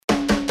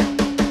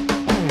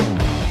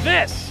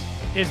This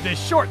is the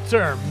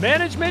Short-Term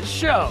Management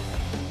Show.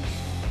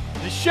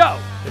 The show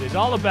that is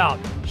all about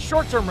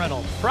short-term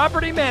rental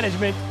property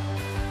management,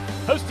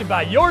 hosted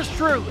by yours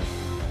truly,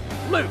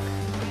 Luke,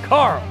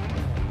 Carl.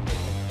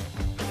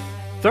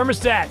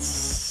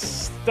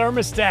 Thermostats,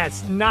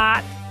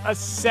 not a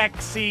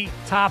sexy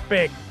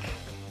topic,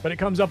 but it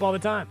comes up all the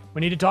time. We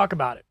need to talk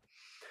about it.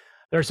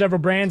 There are several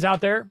brands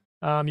out there.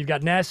 You've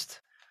got Nest.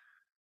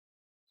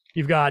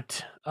 You've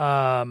got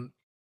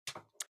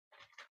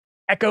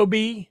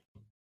Ecobee.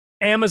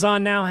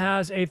 Amazon now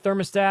has a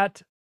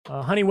thermostat.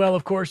 Honeywell,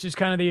 of course, is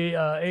kind of the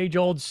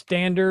age-old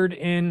standard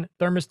in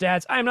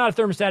thermostats. I am not a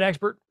thermostat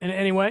expert in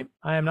any way.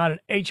 I am not an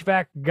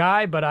HVAC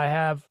guy, but I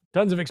have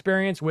tons of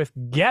experience with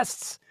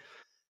guests,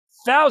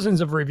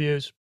 thousands of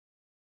reviews.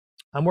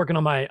 I'm working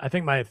on my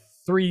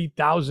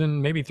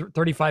 3,000, maybe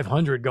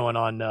 3,500 going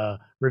on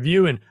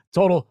review, and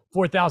total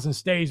 4,000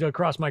 stays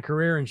across my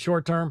career in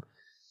short term.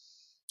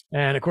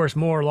 And of course,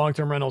 more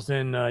long-term rentals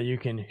than you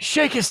can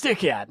shake a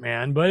stick at,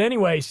 man. But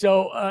anyway,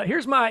 so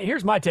here's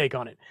my take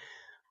on it.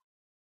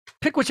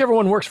 Pick whichever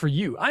one works for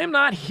you. I am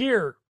not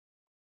here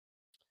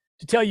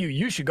to tell you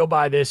you should go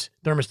buy this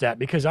thermostat,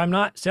 because I'm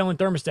not selling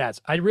thermostats.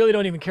 I really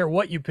don't even care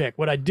what you pick.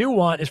 What I do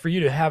want is for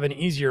you to have an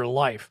easier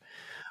life.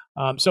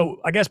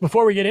 So I guess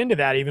before we get into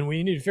that, even,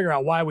 we need to figure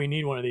out why we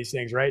need one of these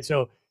things, right?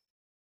 So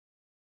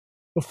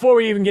before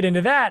we even get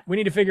into that, we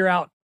need to figure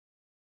out,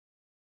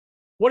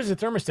 what is a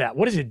thermostat?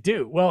 What does it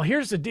do? Well,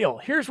 here's the deal.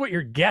 Here's what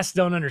your guests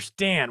don't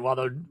understand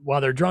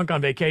while they're drunk on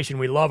vacation.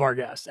 We love our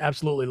guests,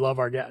 absolutely love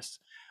our guests.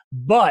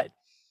 But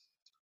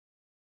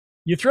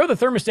you throw the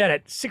thermostat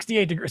at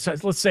 68 degrees. So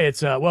let's say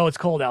it's it's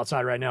cold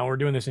outside right now. We're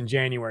doing this in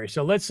January.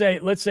 So let's say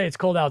it's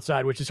cold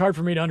outside, which is hard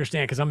for me to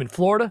understand because I'm in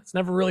Florida. It's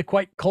never really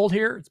quite cold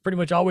here. It's pretty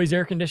much always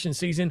air conditioned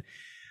season.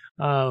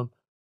 But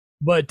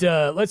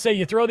let's say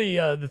you throw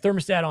the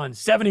thermostat on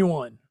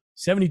 71,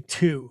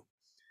 72.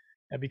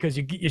 Because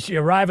you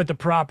arrive at the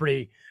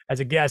property as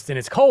a guest and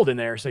it's cold in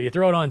there, so you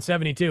throw it on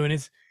 72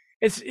 and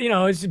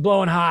it's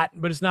blowing hot,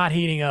 but it's not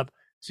heating up.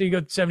 So you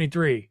go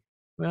 73.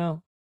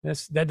 Well,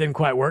 that didn't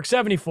quite work.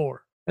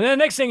 74, and then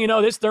the next thing you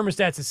know, this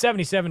thermostat's at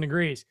 77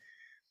 degrees,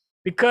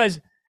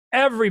 because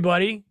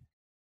everybody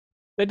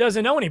that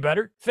doesn't know any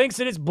better thinks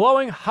that it's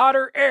blowing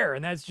hotter air,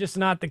 and that's just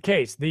not the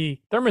case.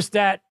 The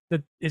thermostat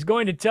that is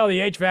going to tell the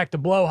HVAC to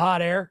blow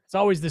hot air, it's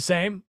always the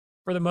same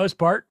for the most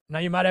part. Now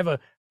you might have a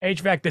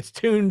HVAC that's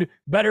tuned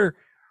better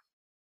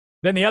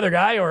than the other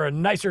guy, or a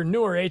nicer,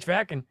 newer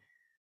HVAC, and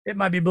it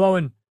might be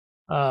blowing,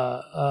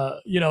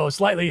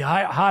 slightly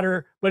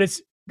hotter, but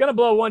it's going to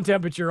blow one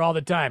temperature all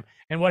the time.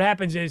 And what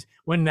happens is,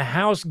 when the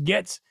house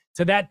gets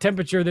to that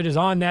temperature that is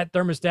on that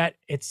thermostat,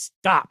 it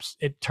stops,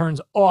 it turns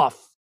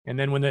off. And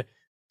then when the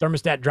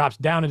thermostat drops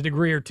down a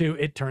degree or two,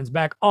 it turns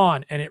back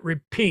on, and it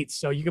repeats.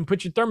 So you can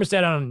put your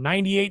thermostat on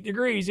 98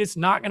 degrees. It's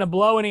not going to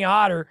blow any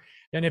hotter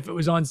than if it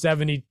was on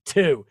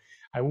 72.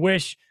 I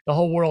wish the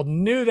whole world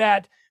knew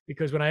that,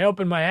 because when I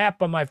open my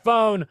app on my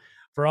phone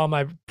for all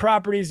my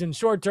properties in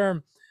short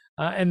term,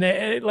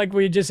 like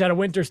we just had a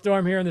winter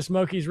storm here in the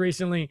Smokies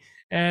recently,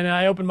 and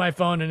I opened my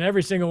phone and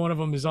every single one of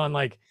them is on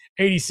like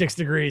 86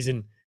 degrees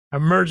in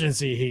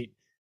emergency heat.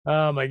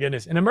 Oh my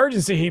goodness. And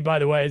emergency heat, by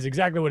the way, is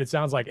exactly what it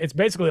sounds like. It's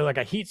basically like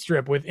a heat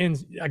strip within,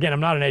 again, I'm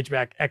not an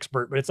HVAC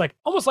expert, but it's like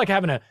almost like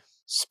having a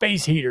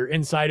space heater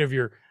inside of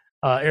your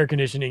air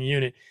conditioning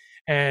unit.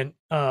 And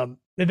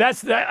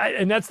that's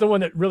the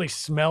one that really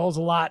smells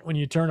a lot when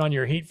you turn on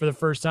your heat for the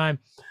first time,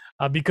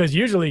 because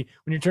usually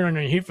when you turn on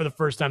your heat for the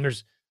first time,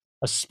 there's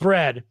a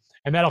spread,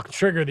 and that'll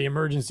trigger the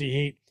emergency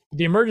heat.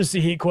 The emergency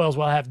heat coils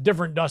will have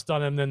different dust on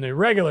them than the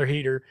regular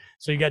heater,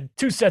 so you got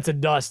two sets of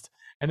dust.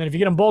 And then if you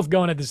get them both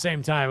going at the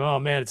same time, oh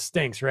man, it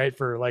stinks, right,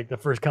 for like the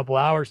first couple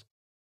hours.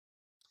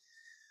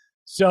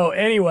 So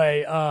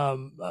anyway,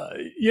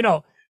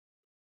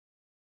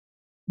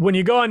 when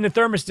you go on the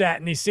thermostat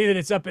and you see that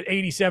it's up at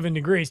 87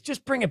 degrees,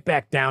 just bring it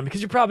back down,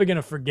 because you're probably going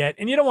to forget,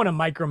 and you don't want to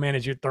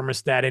micromanage your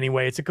thermostat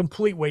anyway. It's a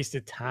complete waste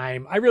of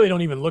time. I really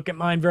don't even look at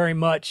mine very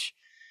much.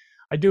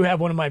 I do have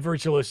one of my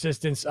virtual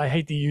assistants. I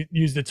hate to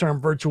use the term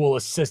virtual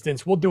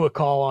assistants. We'll do a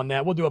call on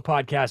that. We'll do a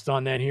podcast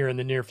on that here in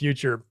the near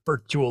future.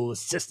 Virtual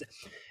assistant.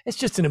 It's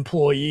just an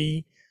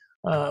employee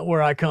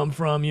where I come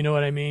from. You know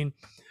what I mean?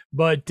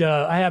 But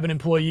I have an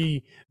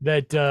employee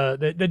that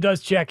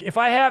does check. If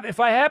I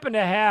happen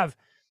to have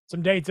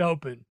some dates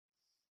open,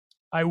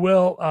 I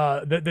will.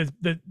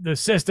 The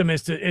system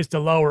is to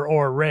lower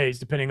or raise,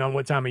 depending on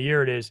what time of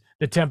year it is,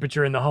 the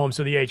temperature in the home,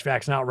 so the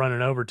HVAC's not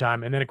running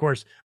overtime. And then, of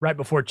course, right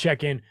before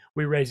check-in,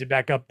 we raise it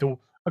back up to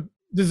a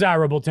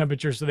desirable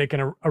temperature so they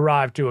can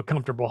arrive to a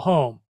comfortable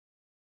home.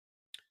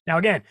 Now,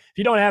 again, if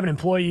you don't have an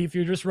employee, if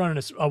you're just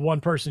running a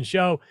one-person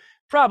show,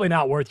 probably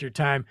not worth your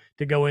time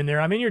to go in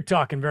there. I mean, you're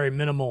talking very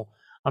minimal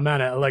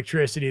amount of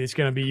electricity that's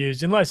going to be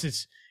used, unless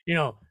it's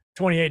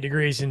 28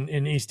 degrees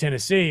in East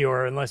Tennessee,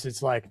 or unless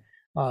it's like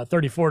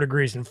 34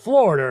 degrees in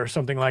Florida or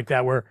something like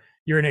that, where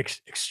you're in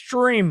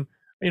extreme,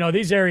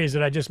 these areas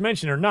that I just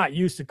mentioned are not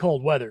used to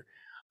cold weather.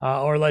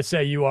 Or let's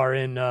say you are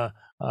in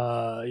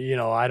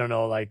I don't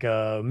know, like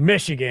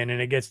Michigan,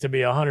 and it gets to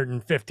be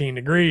 115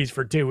 degrees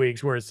for 2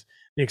 weeks, where it's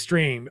the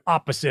extreme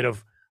opposite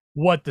of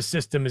what the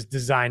system is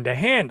designed to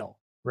handle,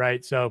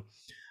 right? So,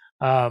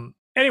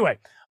 anyway,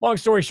 long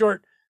story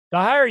short, the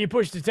higher you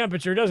push the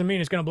temperature doesn't mean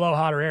it's going to blow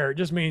hotter air. It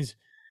just means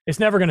it's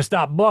never going to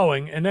stop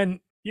blowing, and then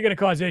you're going to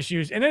cause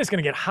issues, and then it's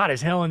going to get hot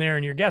as hell in there,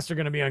 and your guests are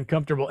going to be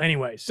uncomfortable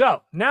anyway.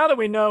 So now that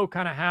we know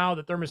kind of how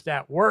the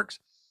thermostat works,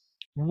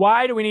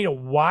 why do we need a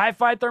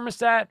Wi-Fi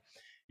thermostat?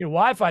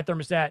 Wi-Fi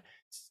thermostat,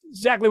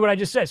 exactly what I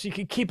just said. So you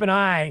can keep an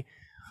eye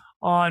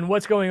on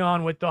what's going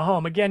on with the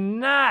home. Again,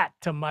 not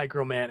to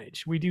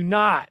micromanage. We do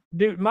not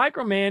do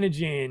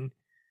micromanaging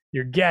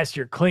your guests,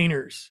 your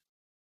cleaners,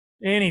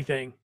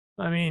 anything.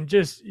 I mean,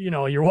 just,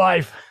 your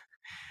wife,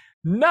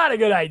 not a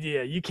good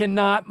idea. You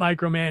cannot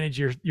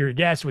micromanage your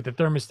guests with the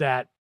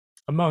thermostat,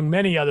 among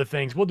many other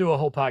things. We'll do a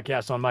whole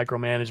podcast on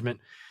micromanagement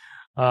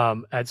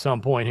at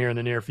some point here in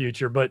the near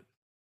future. But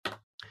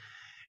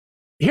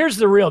here's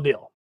the real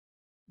deal.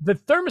 The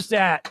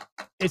thermostat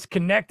is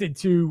connected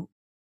to,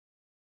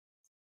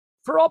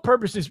 for all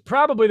purposes,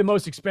 probably the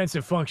most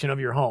expensive function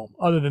of your home,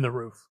 other than the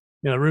roof.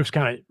 The roof's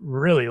kind of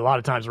really a lot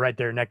of times right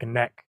there neck and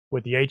neck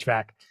with the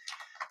HVAC.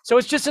 So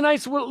it's just a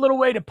nice little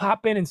way to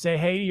pop in and say,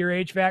 hey, to your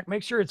HVAC,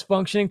 make sure it's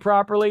functioning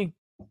properly.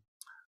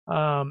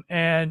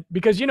 And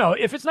because,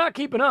 if it's not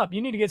keeping up,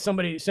 you need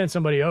to send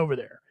somebody over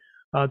there,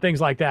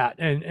 things like that.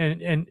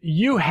 And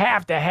you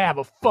have to have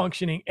a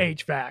functioning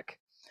HVAC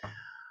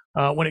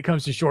when it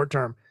comes to short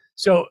term.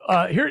 So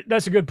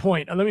that's a good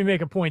point. Let me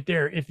make a point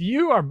there. If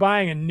you are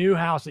buying a new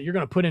house that you're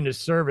going to put into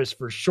service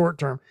for short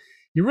term,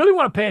 you really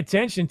want to pay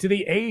attention to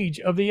the age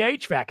of the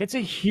HVAC. It's a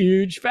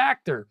huge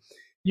factor.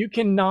 You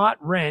cannot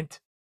rent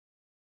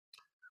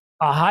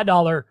a high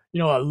dollar,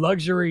 a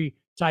luxury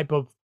type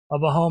of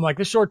a home, like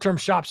the short-term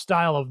shop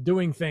style of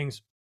doing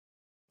things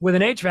with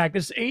an HVAC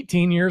that's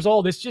 18 years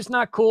old. It's just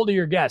not cool to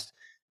your guests.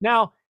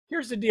 Now,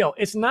 here's the deal.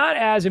 It's not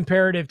as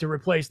imperative to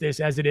replace this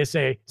as it is,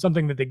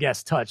 something that the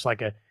guests touch,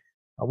 like a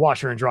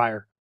washer and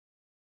dryer.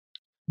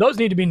 Those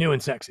need to be new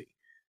and sexy.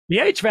 The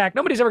HVAC,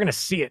 nobody's ever going to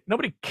see it.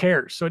 Nobody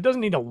cares. So it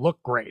doesn't need to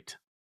look great.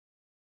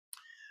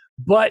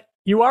 But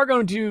you're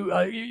going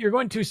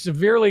to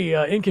severely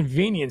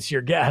inconvenience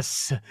your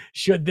guests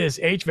should this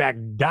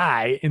HVAC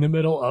die in the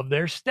middle of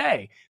their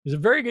stay. There's a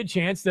very good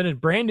chance that a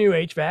brand new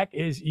HVAC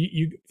is,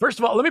 first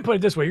of all, let me put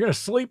it this way. You're going to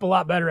sleep a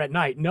lot better at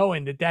night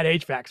knowing that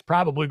HVAC is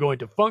probably going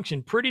to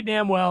function pretty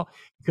damn well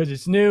because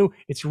it's new,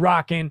 it's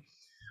rocking.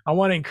 I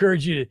want to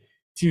encourage you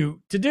to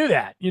do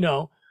that,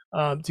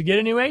 to get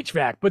a new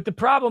HVAC. But the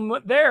problem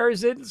there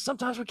is that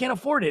sometimes we can't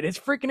afford it. It's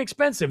freaking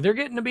expensive. They're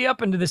getting to be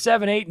up into the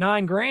 $7, $8,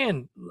 $9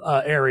 grand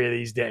area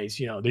these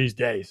days, these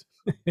days.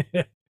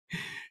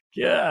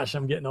 Gosh,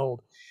 I'm getting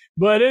old.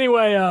 But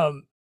anyway,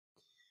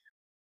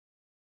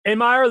 in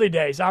my early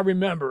days, I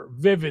remember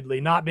vividly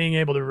not being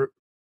able to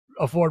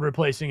afford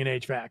replacing an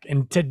HVAC.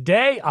 And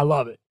today I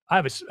love it. I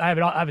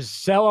have a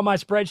cell on my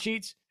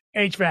spreadsheets.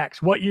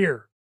 HVACs. What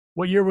year?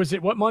 What year was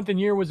it? What month and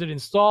year was it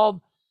installed?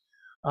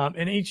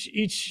 And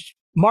each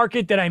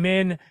market that I'm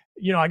in,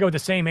 I go with the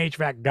same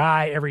HVAC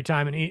guy every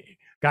time, and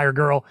guy or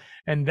girl,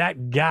 and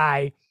that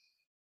guy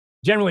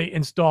generally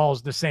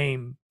installs the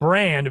same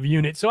brand of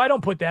unit. So I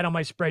don't put that on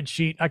my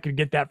spreadsheet. I could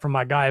get that from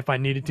my guy if I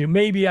needed to.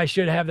 Maybe I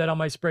should have that on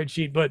my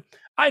spreadsheet, but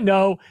I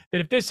know that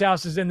if this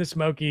house is in the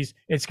Smokies,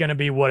 it's going to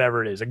be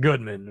whatever it is, a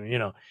Goodman,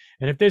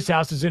 And if this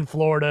house is in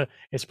Florida,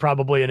 it's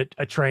probably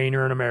a Trane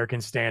or an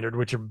American Standard,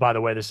 which are, by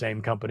the way, the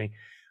same company.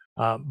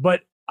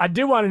 But I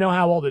do want to know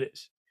how old it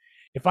is.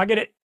 If I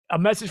get a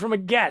message from a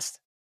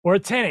guest or a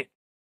tenant,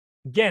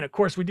 again, of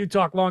course, we do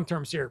talk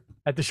long-terms here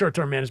at the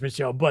Short-Term Management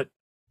Show, but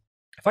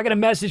if I get a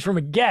message from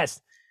a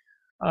guest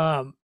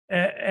and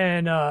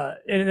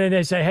then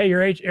they say, hey,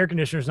 your air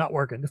conditioner is not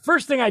working, the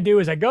first thing I do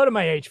is I go to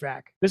my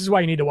HVAC. This is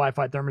why you need a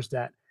Wi-Fi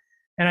thermostat.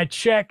 And I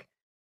check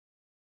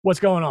what's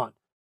going on.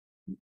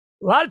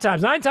 A lot of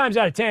times, 9 times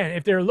out of 10,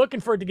 if they're looking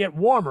for it to get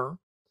warmer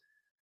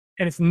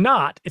and it's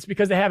not, it's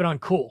because they have it on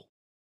cool.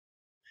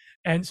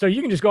 And so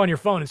you can just go on your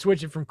phone and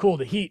switch it from cool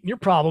to heat, and your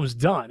problem's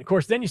done. Of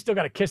course, then you still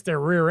got to kiss their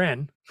rear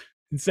end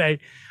and say,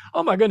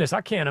 oh my goodness,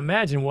 I can't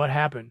imagine what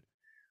happened.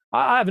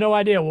 I have no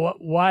idea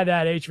why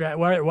that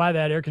HVAC, why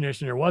that air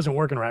conditioner wasn't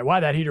working right, why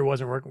that heater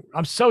wasn't working.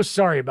 I'm so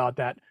sorry about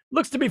that.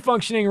 Looks to be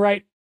functioning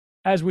right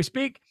as we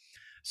speak.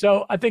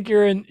 So I think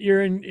you're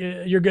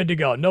good to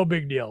go. No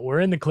big deal.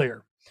 We're in the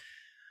clear.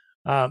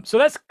 So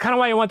that's kind of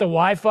why you want the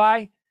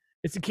Wi-Fi,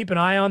 is to keep an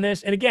eye on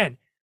this. And again,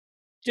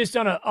 just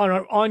on an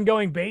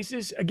ongoing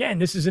basis, again,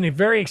 this is a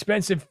very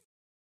expensive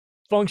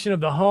function of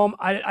the home.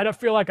 I don't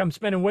feel like I'm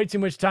spending way too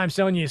much time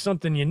selling you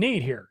something you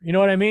need here. You know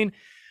what I mean?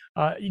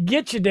 You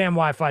get your damn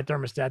Wi-Fi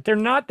thermostat. They're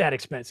not that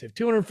expensive.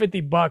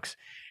 $250.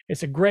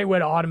 It's a great way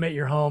to automate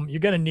your home. You're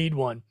going to need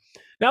one.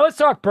 Now let's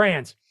talk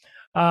brands.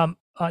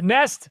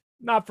 Nest,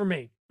 not for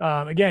me.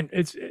 Again,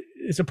 it's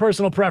a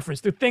personal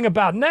preference. The thing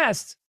about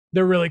Nest,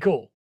 they're really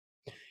cool.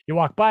 You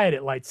walk by it,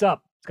 it lights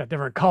up. It's got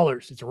different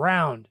colors. It's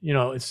round.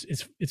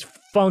 It's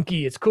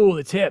funky. It's cool.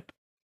 It's hip,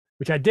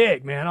 which I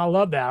dig, man. I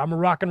love that. I'm a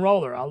rock and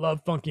roller. I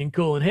love funky and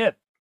cool and hip.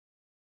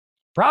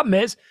 Problem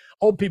is,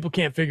 old people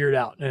can't figure it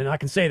out, and I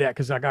can say that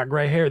because I got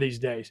gray hair these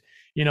days,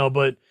 you know.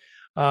 But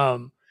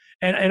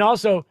and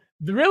also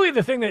really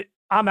the thing that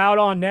I'm out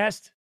on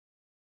Nest,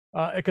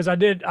 because I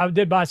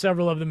did buy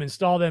several of them,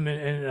 install them,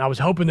 and I was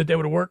hoping that they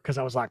would work because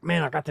I was like,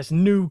 man, I got this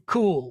new,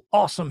 cool,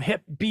 awesome,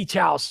 hip beach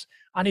house.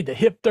 I need the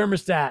hip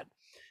thermostat,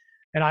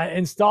 and I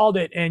installed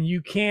it, and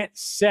you can't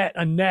set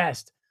a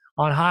Nest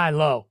on high and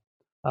low,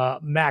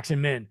 max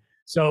and min.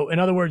 So in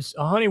other words,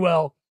 a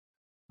Honeywell,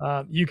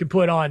 you can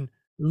put on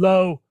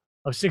low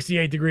of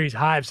 68 degrees,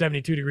 high of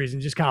 72 degrees,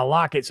 and just kind of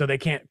lock it so they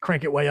can't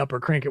crank it way up or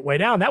crank it way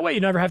down. That way you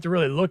never have to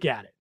really look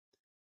at it.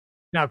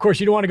 Now, of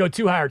course, you don't want to go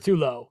too high or too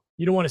low.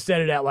 You don't want to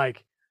set it at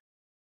like,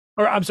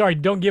 or I'm sorry,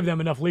 don't give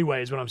them enough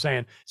leeway is what I'm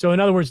saying. So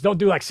in other words, don't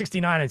do like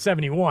 69 and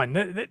 71.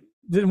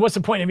 Then what's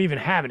the point of even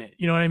having it?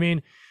 You know what I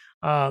mean?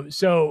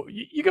 So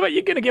you're going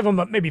to give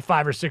them maybe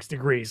 5 or 6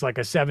 degrees, like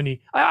a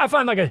 70. I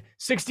find like a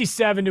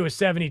 67 to a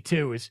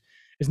 72 is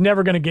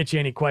never going to get you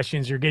any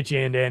questions or get you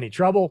into any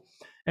trouble.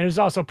 And it's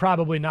also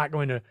probably not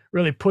going to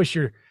really push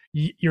your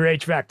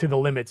HVAC to the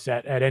limits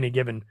at any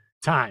given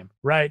time,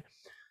 right?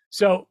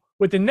 So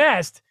with the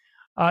Nest,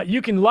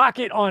 you can lock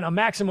it on a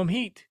maximum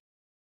heat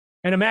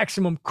and a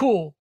maximum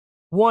cool,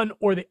 one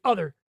or the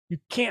other. You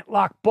can't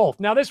lock both.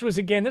 Now, this was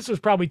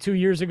probably 2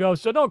 years ago,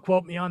 so don't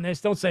quote me on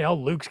this. Don't say, oh,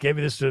 Luke's gave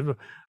you this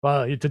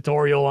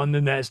tutorial on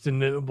the Nest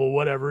and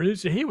whatever.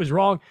 He was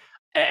wrong.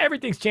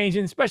 Everything's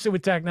changing, especially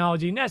with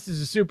technology. Nest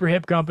is a super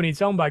hip company.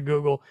 It's owned by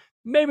Google.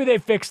 Maybe they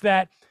fixed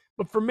that.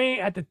 But for me,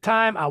 at the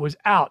time, I was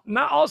out.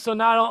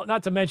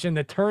 Not to mention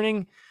the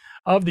turning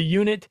of the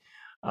unit.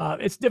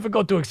 It's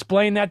difficult to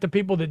explain that to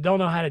people that don't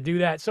know how to do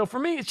that. So for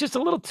me, it's just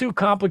a little too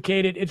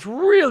complicated. It's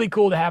really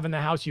cool to have in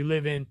the house you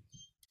live in.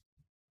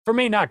 For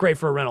me, not great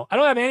for a rental. I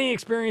don't have any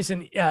experience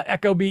in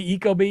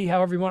Ecobee,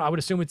 however you want. I would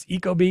assume it's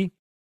Ecobee.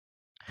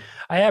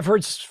 I have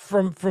heard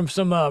from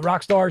some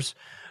rock stars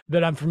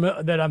that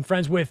I'm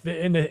friends with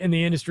in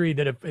the industry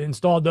that have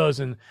installed those,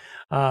 and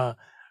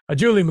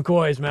Julie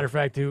McCoy, as a matter of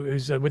fact,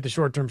 who's with the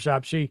Short Term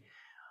Shop, she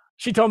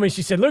told me,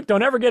 she said, Luke,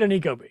 don't ever get an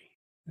Ecobee.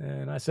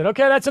 And I said,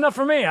 okay, that's enough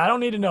for me. I don't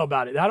need to know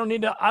about it.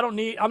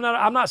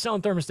 I'm not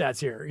selling thermostats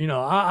here. You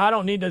know, I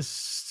don't need to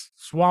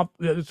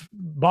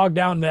bog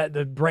down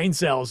the brain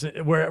cells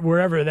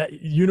wherever that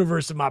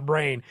universe of my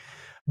brain.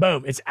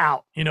 Boom, it's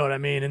out. You know what I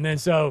mean? And then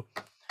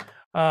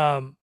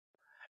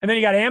and then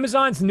you got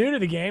Amazon's new to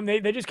the game.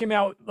 They just came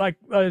out like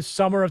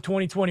summer of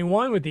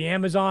 2021 with the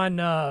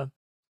Amazon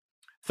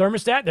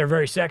thermostat. They're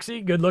very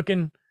sexy, good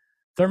looking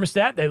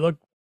thermostat. They look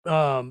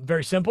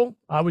very simple.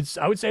 I would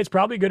say it's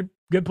probably a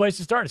good place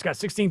to start. It's got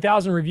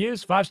 16,000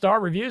 reviews, 5-star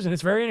reviews, and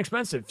it's very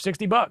inexpensive,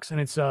 $60. And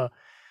it's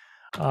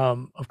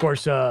of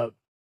course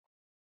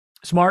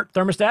smart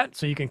thermostat,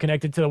 so you can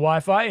connect it to the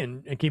Wi-Fi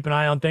and keep an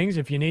eye on things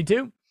if you need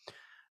to.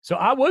 So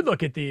I would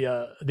look at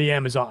the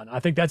Amazon. I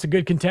think that's a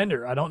good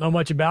contender. I don't know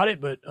much about it,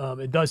 but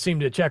it does seem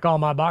to check all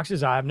my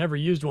boxes. I have never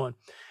used one.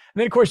 And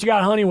then of course you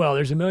got Honeywell.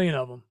 There's a million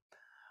of them.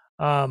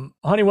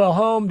 Honeywell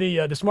Home,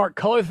 the smart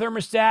color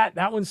thermostat.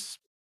 That one's,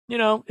 you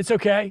know, it's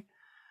okay.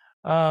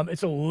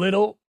 It's a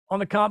little on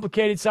the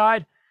complicated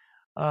side.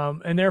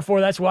 And therefore,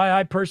 that's why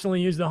I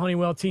personally use the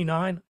Honeywell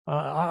T9.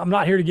 I'm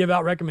not here to give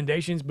out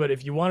recommendations, but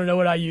if you want to know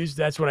what I use,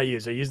 that's what I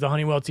use. I use the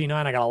Honeywell T9.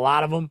 I got a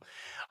lot of them.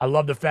 I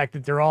love the fact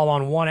that they're all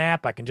on one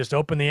app. I can just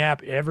open the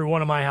app. Every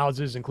one of my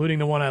houses, including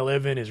the one I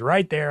live in, is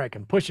right there. I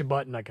can push a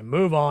button. I can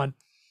move on.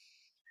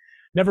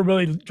 Never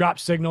really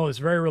drops signal. It's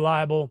very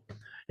reliable.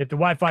 If the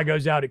Wi-Fi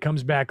goes out, it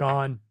comes back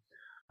on.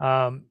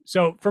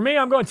 So for me,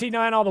 I'm going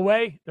T9 all the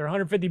way. They're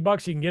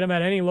 $150. You can get them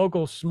at any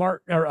local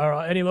smart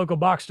or any local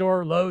box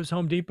store, Lowe's,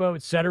 Home Depot,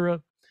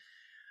 etc.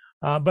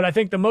 But I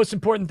think the most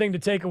important thing to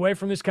take away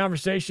from this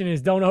conversation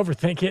is don't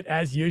overthink it,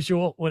 as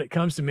usual, when it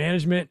comes to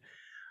management.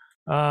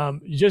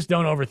 You just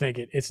don't overthink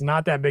it. It's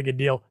not that big a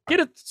deal. Get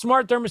a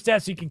smart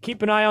thermostat so you can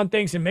keep an eye on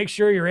things and make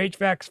sure your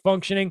HVAC's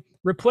functioning.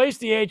 Replace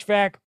the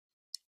HVAC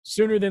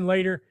sooner than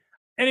later.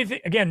 Anything,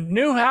 again,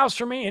 new house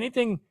for me,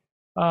 anything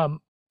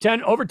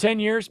over 10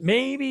 years,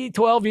 maybe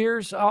 12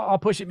 years. I'll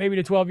push it maybe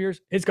to 12 years.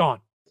 It's gone.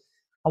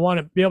 I want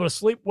to be able to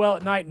sleep well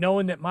at night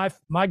knowing that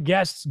my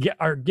guests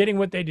are getting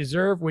what they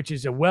deserve, which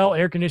is a well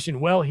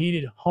air-conditioned,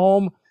 well-heated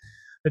home,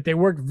 that they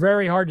worked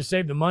very hard to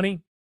save the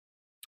money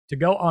to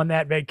go on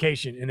that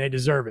vacation, and they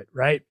deserve it,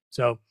 right?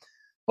 So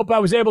hope I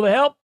was able to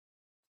help.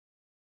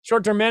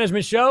 Short-Term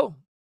Management Show.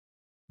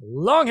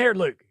 Long-haired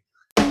Luke.